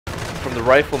from the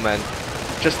riflemen.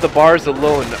 Just the bars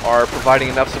alone are providing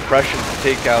enough suppression to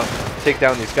take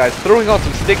down these guys. Throwing out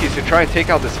some stickies to try and take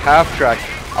out this half-track.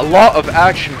 A lot of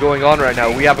action going on right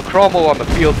now. We have a Cromwell on the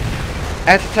field.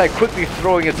 Anti-tank quickly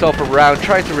throwing itself around,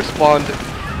 trying to respond.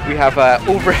 We have an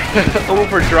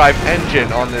overdrive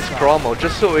engine on this Cromwell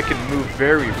just so it can move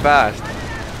very fast.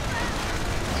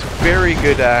 It's very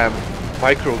good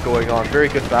micro going on, very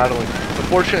good battling.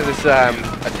 Unfortunately, this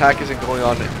attack isn't going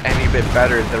on any bit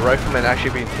better. The riflemen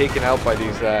actually being taken out by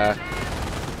these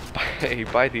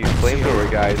by these flamethrower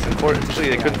guys. Unfortunately,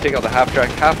 they couldn't take out the half-track.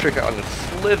 Half-track on a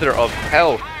slither of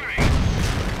hell.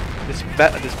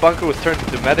 This bunker was turned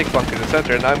into the medic bunker in the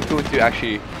center, and I'm going to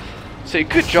actually say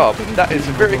good job. That is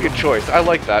a very good choice. I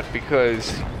like that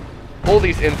because all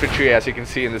these infantry, as you can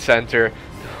see in the center,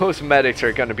 those medics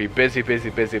are going to be busy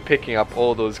picking up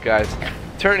all those guys,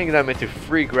 turning them into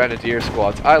free grenadier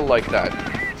squads. I like that.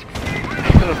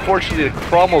 And unfortunately, the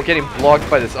Cromwell getting blocked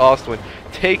by this Ostwind,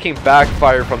 taking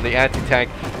backfire from the anti-tank,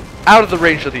 out of the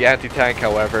range of the anti-tank,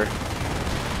 however.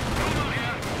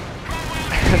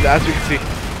 And as we can see,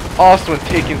 Ostwind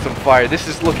taking some fire. This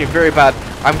is looking very bad.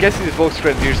 I'm guessing these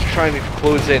Volksgrenadiers are trying to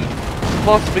close in,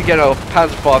 possibly get a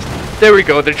Panzerfaust. There we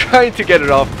go, they're trying to get it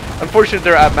off. Unfortunately,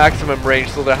 they're at maximum range,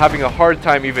 so they're having a hard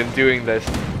time even doing this.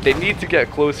 They need to get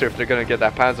closer if they're going to get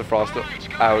that Panzerfaust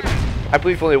out. I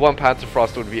believe only one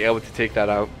Panzerfaust would be able to take that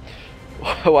out.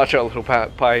 Watch out, little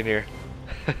Pioneer.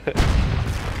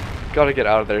 Gotta get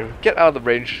out of there. Get out of the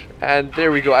range. And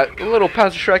there we go. A little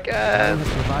Panzerschreck and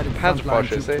Panzerfaust,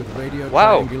 should I say.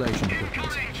 Wow.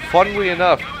 Funnily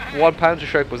enough, one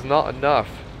Panzerschreck was not enough.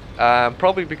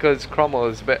 Probably because Cromwell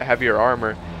is a bit heavier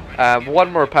armor.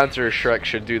 One more Panzerschreck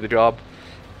should do the job.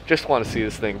 Just want to see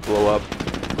this thing blow up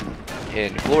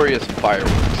in glorious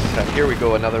fireworks. And here we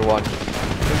go, another one.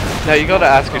 Now you gotta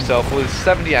ask yourself, was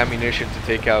 70 ammunition to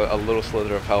take out a little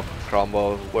slither of health from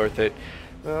Cromwell worth it?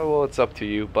 Well, it's up to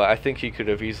you, but I think he could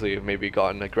have easily maybe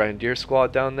gotten a Grenadier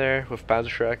squad down there with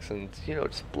Panzerschrecks and, you know,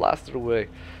 just blast it away.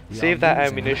 Save that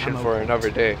ammunition for another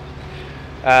day.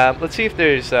 Let's see if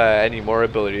there's any more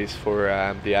abilities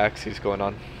for the Axis going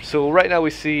on. So right now we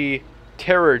see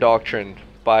Terror Doctrine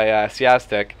by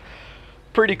Ciastek.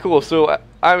 Pretty cool. So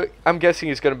I'm guessing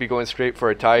he's going to be going straight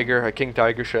for a Tiger, a King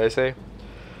Tiger, should I say.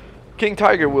 King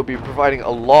Tiger will be providing a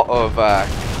lot of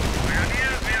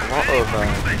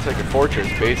it's like a fortress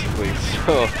basically,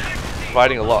 so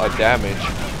providing a lot of damage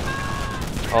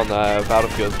on the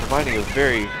battlefield, providing a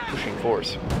very pushing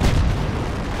force.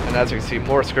 And as you can see,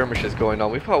 more skirmishes going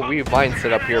on. We've got wee mines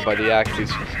set up here by the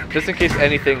Axis, just in case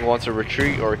anything wants to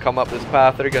retreat or come up this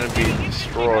path. They're going to be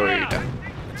destroyed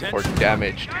or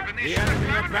damaged.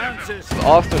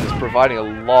 Austin is providing a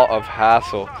lot of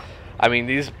hassle. I mean,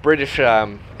 these British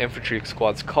infantry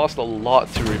squads cost a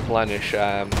lot to replenish,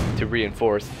 to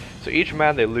reinforce. So each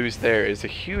man they lose there is a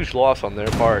huge loss on their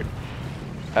part.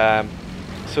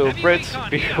 So Brits,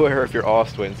 beware of your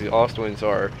Ostwinds. The Ostwinds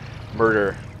are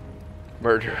murder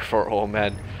for all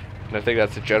men. And I think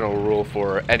that's a general rule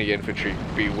for any infantry.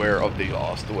 Beware of the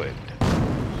Ostwind.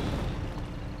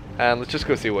 And let's just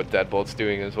go see what deadb0lt's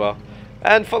doing as well.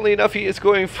 And funnily enough, he is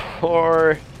going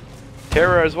for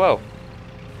Terror as well.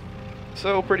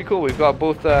 So pretty cool. We've got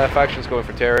both factions going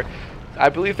for Terror. I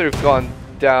believe they've gone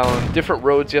down different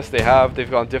roads. Yes, they have. They've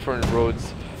gone different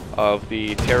roads of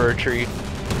the Terror tree.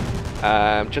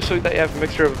 Just so that you have a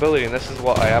mixture of ability, and this is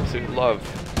what I absolutely love.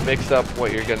 Mix up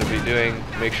what you're going to be doing.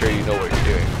 Make sure you know what you're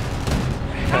doing.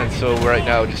 And so right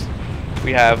now,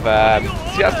 we have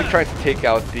Ciastek trying to take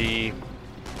out the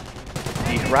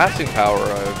harassing power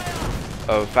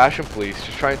of Fashion Police,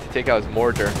 just trying to take out his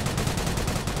mortar.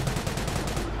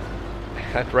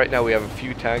 And right now we have a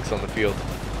few tanks on the field.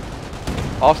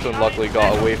 Austin luckily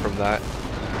got away from that.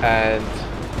 And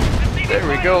there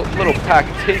we go, little pack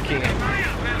taking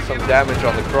some damage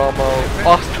on the Cromwell.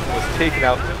 Austin was taken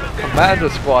out, Commando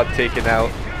Squad taken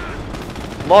out.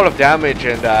 A lot of damage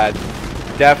and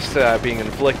deaths being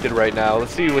inflicted right now.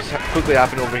 Let's see what's quickly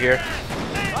happening over here.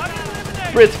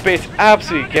 Brit's base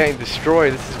absolutely getting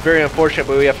destroyed. This is very unfortunate,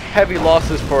 but we have heavy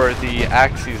losses for the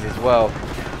Axis as well.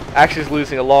 Axis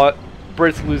losing a lot,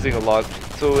 Brits losing a lot,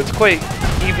 so it's quite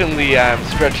evenly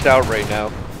stretched out right now.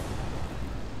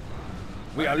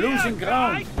 We are losing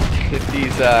ground.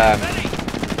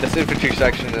 This infantry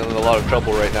section is in a lot of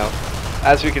trouble right now.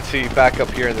 As we can see back up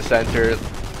here in the center,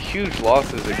 huge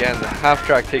losses again. The half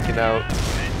track taken out.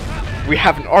 We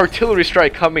have an artillery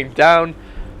strike coming down.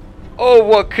 Oh,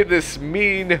 what could this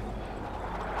mean?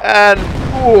 And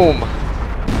boom,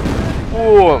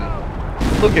 boom!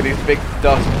 Look at these big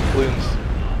dust plumes.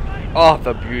 Oh,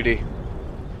 the beauty.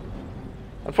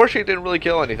 Unfortunately, it didn't really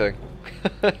kill anything.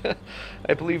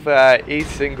 I believe a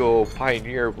single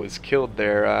pioneer was killed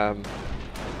there.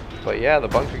 But yeah, the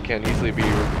bunker can easily be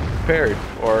repaired,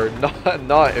 or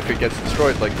not if it gets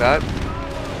destroyed like that.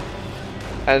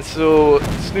 And so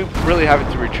Snoop really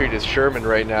having to retreat his Sherman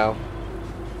right now.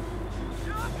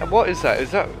 And what is that?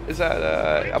 Is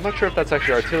that I'm not sure if that's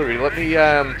actually artillery. Let me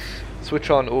switch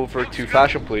on over to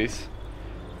Fashion Police.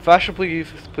 Fashion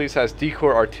Police has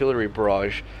decoy artillery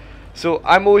barrage. So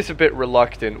I'm always a bit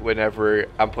reluctant whenever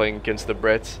I'm playing against the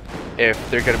Brits if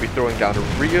they're going to be throwing down a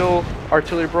real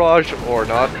artillery barrage or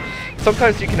not.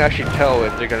 Sometimes you can actually tell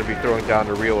if they're going to be throwing down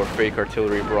a real or fake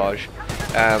artillery barrage.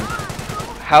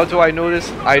 How do I know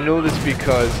this? I know this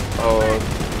because of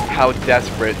how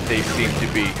desperate they seem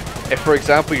to be. If, for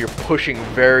example, you're pushing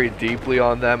very deeply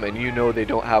on them and you know they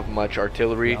don't have much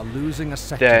artillery,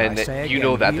 then you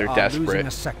know that they're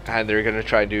desperate and they're going to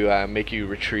try to make you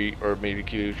retreat or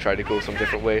make you try to go some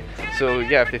different way. So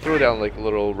yeah, if they throw down like a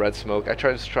little red smoke, I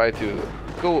try to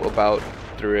go about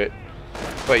through it,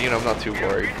 but you know, I'm not too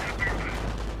worried.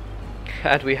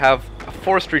 And we have a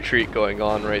forced retreat going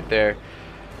on right there.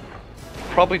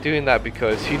 Probably doing that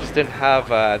because he just didn't have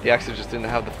the Axis just didn't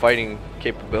have the fighting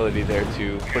capability there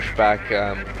to push back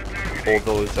all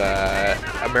those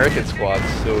American squads.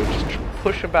 So just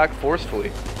push them back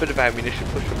forcefully. Bit of ammunition,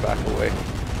 push them back away.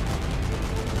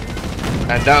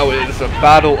 And now it is a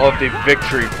battle of the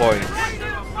victory points.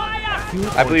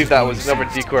 I believe that was another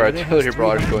decoy artillery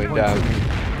barrage going down.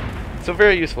 It's a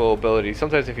very useful ability.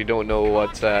 Sometimes if you don't know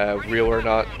what's real or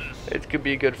not, it could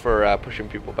be good for pushing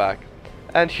people back.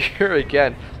 And here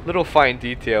again, little fine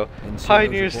detail.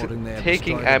 Pioneers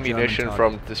taking ammunition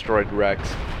from destroyed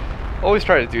wrecks. Always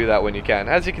try to do that when you can.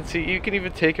 As you can see, you can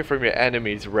even take it from your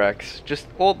enemy's wrecks. Just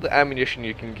all the ammunition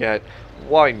you can get.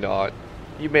 Why not?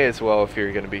 You may as well if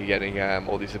you're going to be getting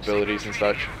all these abilities and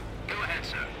such.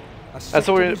 And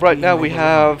so right now we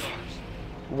have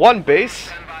one base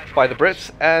by the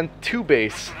Brits and two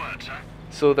base.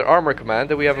 So their armor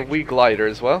command, and we have a wee glider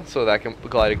as well, so that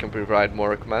glider can provide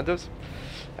more commandos.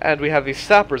 And we have these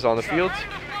sappers on the field,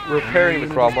 repairing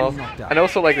the Cromwell. And I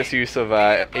also like this use of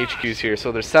HQs here,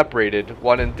 so they're separated,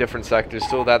 one in different sectors,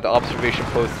 so that the observation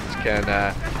posts can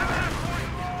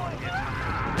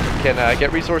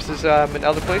get resources in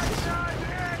other places.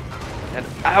 And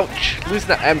ouch, losing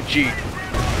the MG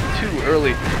too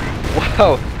early.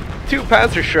 Wow, 2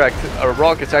 Panzer Shrek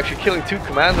rockets actually killing 2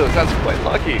 commandos. That's quite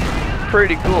lucky.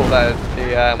 Pretty cool that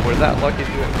they were that lucky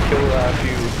to kill a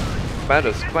few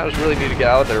commandos. Commandos really need to get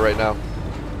out of there right now.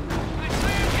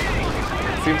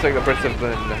 It seems like the Brits have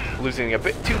been losing a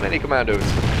bit too many commandos.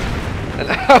 And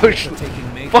ouch!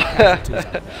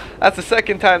 That's the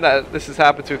second time that this has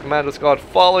happened to a commando squad,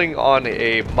 falling on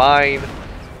a mine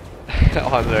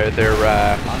on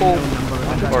their home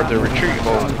or their retreat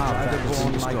home.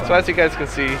 So as you guys can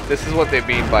see, this is what they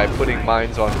mean by putting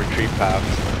mines on retreat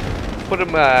paths. Put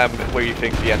them where you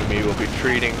think the enemy will be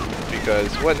retreating,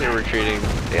 because when they're retreating,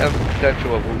 they have the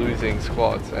potential of losing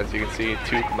squads. As you can see,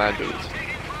 2 commandos.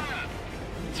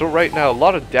 So right now, a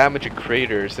lot of damage and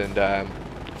craters and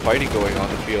fighting going on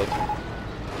the field.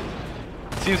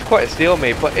 Seems quite a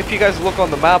stalemate, but if you guys look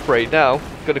on the map right now,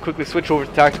 I'm going to quickly switch over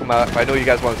to tactical map. I know you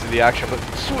guys want to see the action, but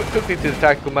switch quickly to the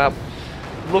tactical map.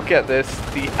 Look at this.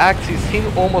 The Axis seem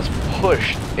almost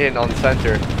pushed in on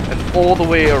center, and all the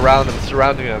way around them,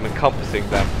 surrounding them, encompassing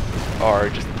them, are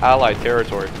just allied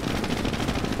territory.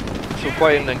 So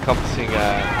quite an encompassing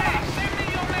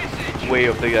way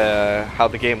of the how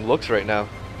the game looks right now.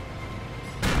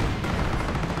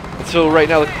 And so right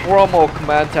now, the Cromwell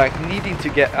command tank needing to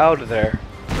get out of there.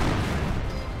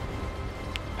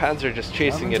 Panzer just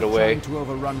chasing it away,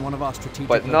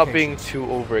 but not being too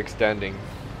overextending.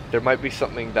 There might be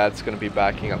something that's going to be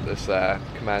backing up this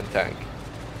command tank.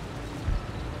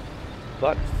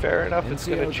 But fair enough, it's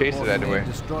going to chase it anyway.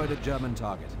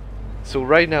 So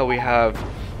right now we have,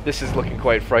 this is looking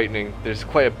quite frightening. There's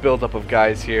quite a build-up of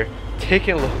guys here,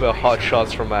 taking a little bit of hot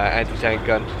shots from an anti-tank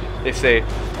gun. They say,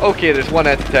 okay, there's one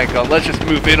anti-tank gun, let's just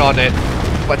move in on it.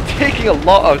 But taking a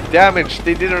lot of damage.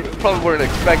 They probably weren't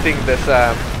expecting this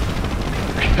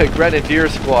Grenadier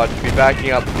squad to be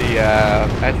backing up the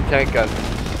anti-tank gun.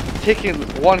 Taking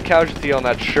 1 casualty on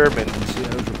that Sherman,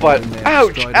 but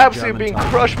ouch, absolutely being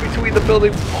crushed between the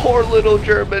buildings. Poor little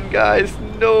German guys,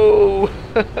 no.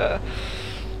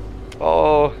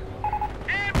 Oh,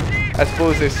 I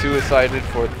suppose they suicided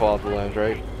for the fatherland,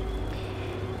 right?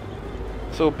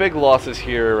 So big losses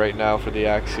here right now for the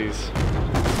Axis.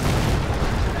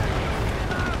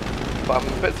 But I'm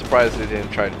a bit surprised they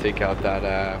didn't try to take out that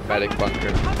medic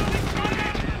bunker.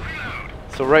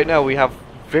 So right now we have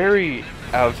very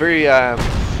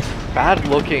bad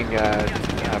looking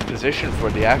position for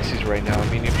the Axis right now. I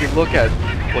mean, if you look at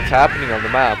what's happening on the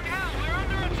map,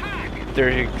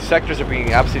 their sectors are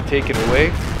being absolutely taken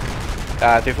away.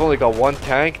 They've only got one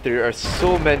tank. There are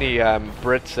so many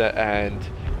Brits and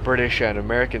British and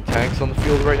American tanks on the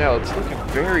field right now. It's looking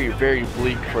very, very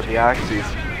bleak for the Axis.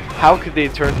 How could they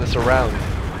turn this around?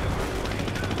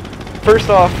 First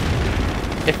off,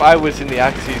 if I was in the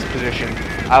Axis position,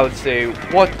 I would say,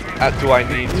 what do I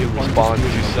need to respond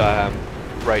to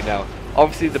right now?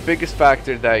 Obviously, the biggest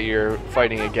factor that you're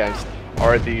fighting against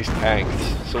are these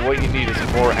tanks. So what you need is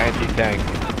more anti-tank.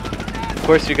 Of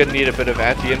course, you're going to need a bit of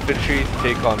anti-infantry to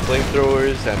take on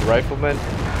flamethrowers and riflemen.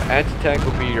 Anti-tank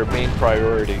will be your main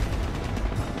priority.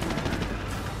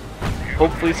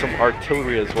 Hopefully some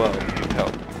artillery as well can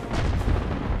help.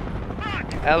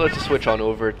 And let's just switch on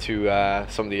over to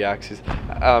some of the Axis.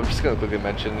 I'm just going to quickly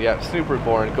mention, yeah,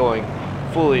 SnoopReborn going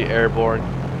fully airborne.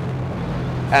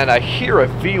 And I hear a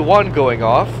V1 going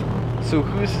off. So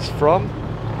who's this from?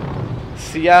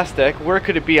 IIExitIIICiastek. Where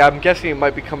could it be? I'm guessing it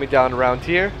might be coming down around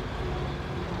here.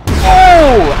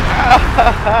 Oh!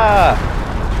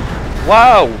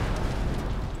 Wow!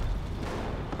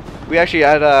 We actually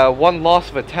had one loss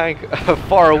of a tank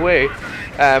far away.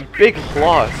 Big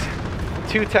loss.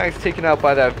 2 tanks taken out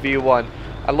by that V1.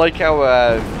 I like how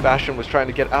Fashion was trying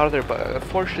to get out of there, but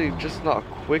unfortunately just not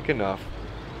quick enough.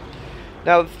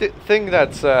 Now, the thing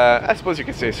that's, I suppose you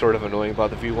could say sort of annoying about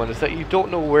the V1 is that you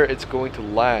don't know where it's going to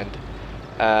land.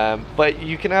 But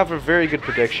you can have a very good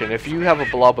prediction. If you have a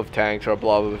blob of tanks or a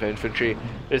blob of infantry,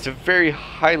 there's a very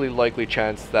highly likely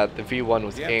chance that the V1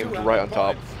 was aimed right on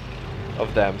top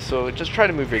of them. So just try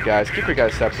to move your guys, keep your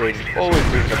guys separated, always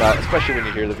moving about, especially when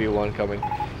you hear the V1 coming.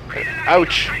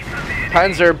 Ouch!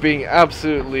 Panzer being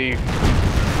absolutely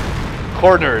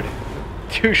cornered.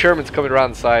 2 Shermans coming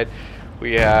around the side.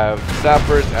 We have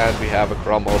sappers and we have a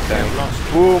Cromwell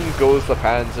tank. Boom goes the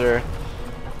Panzer.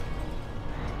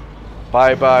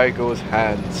 Bye bye goes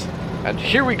Hans. And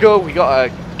here we go, we got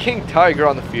a King Tiger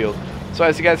on the field. So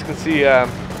as you guys can see, the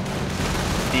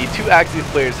 2 Axis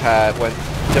players went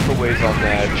different ways on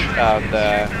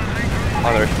their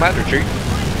commander tree.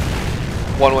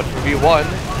 One went for V1,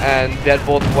 and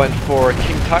deadb0lt went for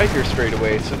King Tiger straight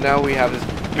away. So now we have this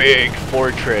big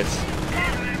fortress.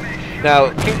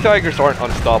 Now, King Tigers aren't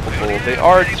unstoppable. They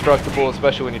are destructible,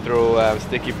 especially when you throw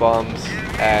sticky bombs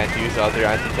and use other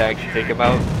anti-tank to take them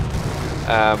out.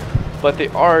 But they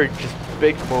are just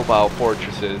big mobile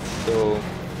fortresses, so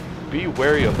be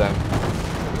wary of them.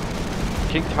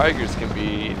 King Tigers can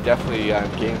be definitely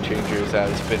game changers,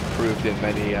 as has been proved in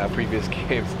many previous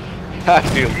games. I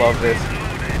absolutely love this.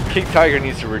 King Tiger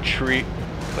needs to retreat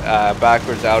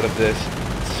backwards out of this.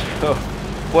 So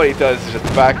what he does is just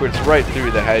backwards right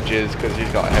through the hedges because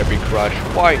he's got heavy crush.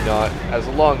 Why not? As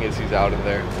long as he's out of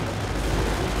there.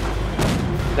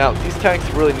 Now, these tanks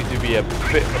really need to be a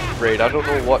bit afraid. I don't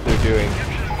know what they're doing.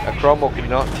 A Cromwell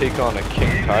cannot take on a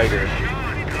King Tiger.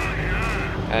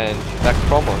 And that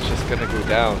Cromwell is just going to go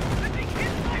down.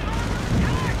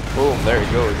 Boom, there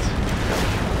he goes.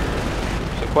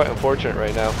 So quite unfortunate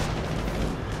right now.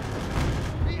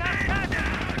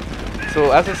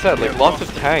 So as I said, like lots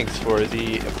of tanks for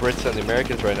the Brits and the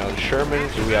Americans right now. The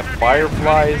Shermans, we have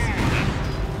Fireflies.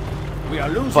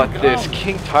 But this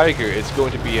King Tiger is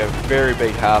going to be a very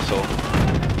big hassle.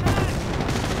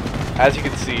 As you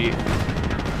can see,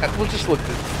 we'll just look at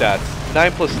the stats.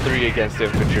 9 plus 3 against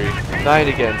infantry, 9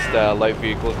 against light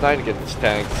vehicles, 9 against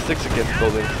tanks, 6 against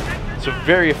buildings. So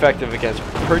very effective against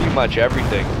pretty much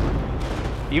everything.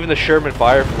 Even the Sherman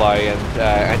Firefly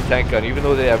and tank gun, even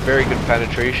though they have very good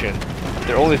penetration,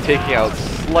 they're only taking out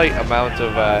slight amount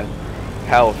of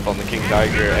health on the King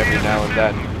Tiger every now and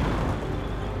then.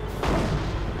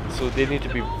 So they need to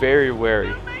be very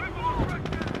wary.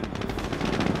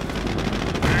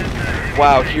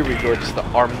 Wow, here we go, just the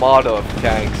armada of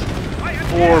tanks.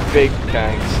 4 big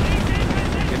tanks.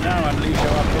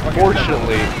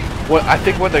 Fortunately, I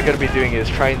think what they're going to be doing is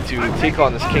trying to take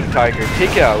on this King Tiger,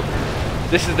 take it out.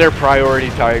 This is their priority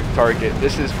target.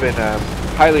 This has been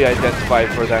highly identified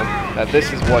for them, that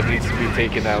this is what needs to be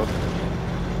taken out.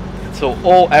 So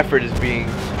all effort is being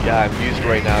used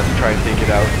right now to try and take it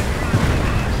out.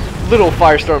 Little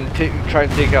Firestorm trying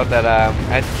to take out that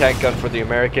anti-tank gun for the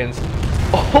Americans.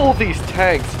 All these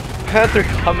tanks, Panther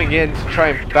coming in to try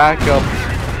and back up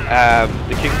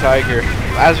the King Tiger.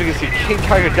 As we can see, King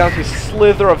Tiger down to a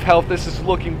slither of health. This is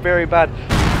looking very bad.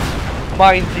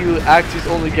 Mind you, Axis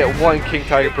only get 1 King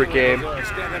Tiger per game.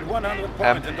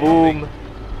 And boom,